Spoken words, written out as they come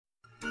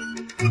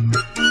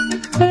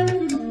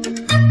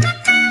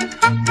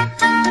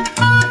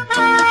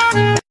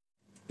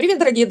Привет,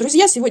 дорогие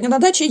друзья! Сегодня на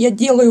даче я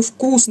делаю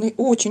вкусный,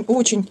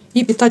 очень-очень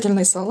и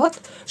питательный салат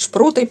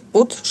шпроты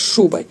под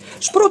шубой.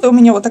 Шпроты у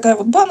меня вот такая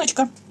вот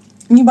баночка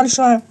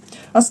небольшая.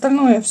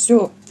 Остальное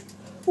все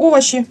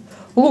овощи.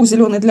 Лук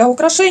зеленый для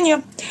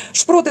украшения.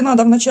 Шпроты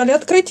надо вначале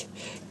открыть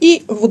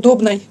и в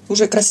удобной,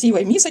 уже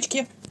красивой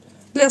мисочке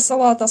для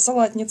салата,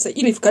 салатницы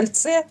или в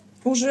кольце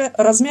уже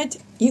размять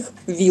их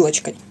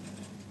вилочкой.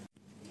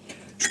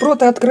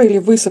 Шпроты открыли,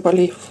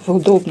 высыпали в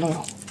удобную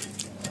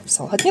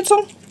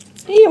салатницу.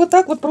 И вот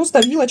так вот просто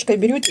вилочкой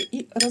берете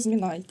и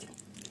разминаете.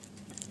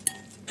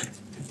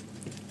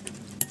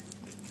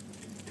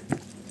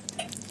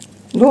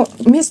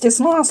 Вместе с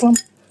маслом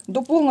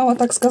до полного,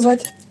 так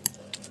сказать,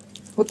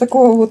 вот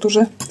такого вот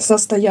уже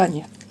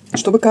состояния,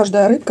 чтобы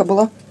каждая рыбка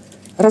была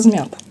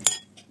размята.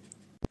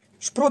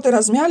 Шпроты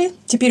размяли.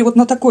 Теперь вот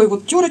на такой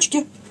вот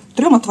терочке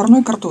трем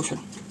отварной картофель.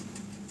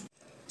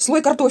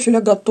 Слой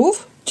картофеля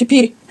готов.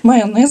 Теперь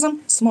майонезом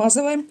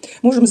смазываем.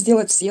 Можем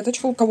сделать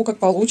сеточку, у кого как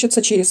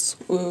получится, через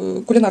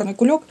кулинарный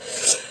кулек.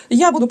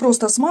 Я буду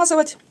просто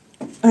смазывать.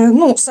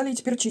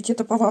 Солить, перчить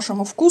это по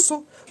вашему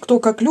вкусу. Кто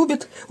как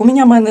любит. У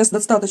меня майонез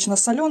достаточно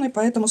соленый,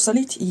 поэтому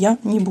солить я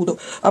не буду.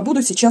 А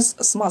буду сейчас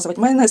смазывать.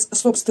 Майонез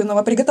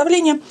собственного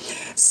приготовления.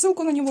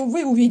 Ссылку на него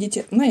вы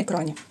увидите на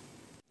экране.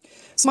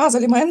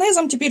 Смазали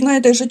майонезом. Теперь на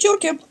этой же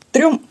терке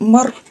трем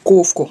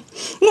морковку.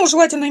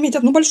 Желательно иметь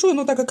одну большую,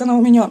 но так как она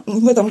у меня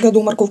в этом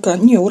году морковка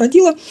не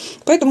уродила,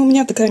 поэтому у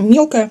меня такая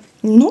мелкая,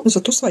 но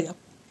зато своя.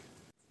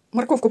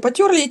 Морковку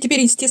потерли, и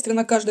теперь,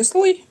 естественно, каждый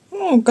слой,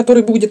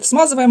 который будет,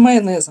 смазываем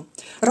майонезом.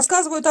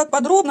 Рассказываю так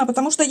подробно,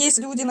 потому что есть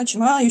люди,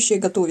 начинающие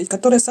готовить,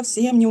 которые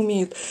совсем не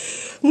умеют.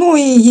 И,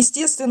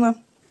 естественно,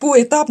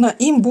 поэтапно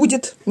им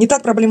будет не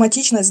так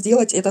проблематично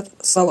сделать этот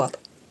салат.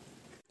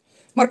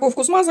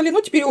 Морковку смазали,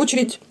 теперь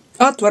очередь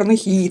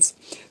отварных яиц.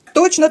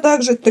 Точно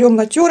так же трем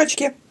на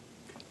терочке,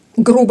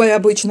 грубая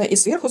обычная, и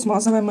сверху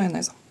смазываем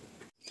майонезом.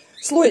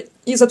 Слой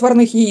из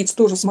отварных яиц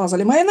тоже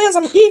смазали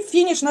майонезом. И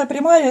финишная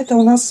прямая — это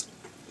у нас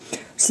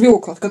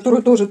свекла,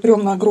 которую тоже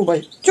трем на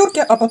грубой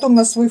терке, а потом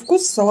на свой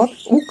вкус салат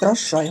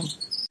украшаем.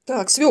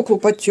 Так, свеклу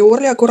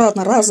потерли,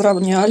 аккуратно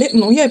разровняли,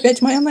 и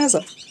опять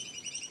майонеза.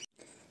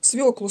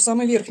 Свеклу,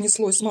 самый верхний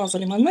слой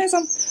смазали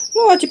майонезом.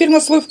 А теперь на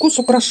свой вкус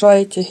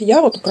украшаете.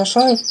 Я вот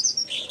украшаю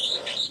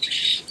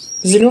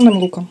зеленым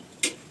луком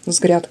с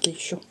грядки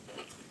еще.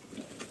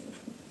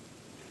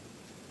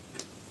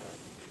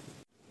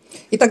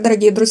 Итак,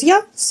 дорогие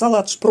друзья,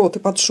 салат шпроты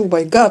под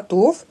шубой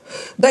готов.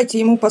 Дайте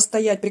ему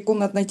постоять при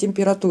комнатной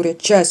температуре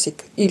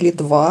часик или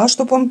два,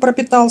 чтобы он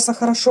пропитался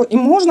хорошо. И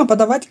можно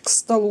подавать к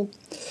столу.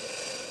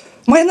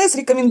 Майонез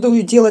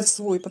рекомендую делать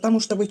свой, потому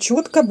что вы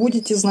четко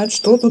будете знать,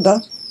 что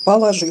туда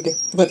положили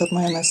в этот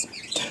майонез.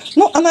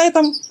 А на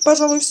этом,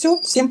 пожалуй, все.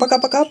 Всем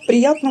пока-пока.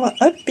 Приятного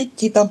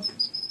аппетита!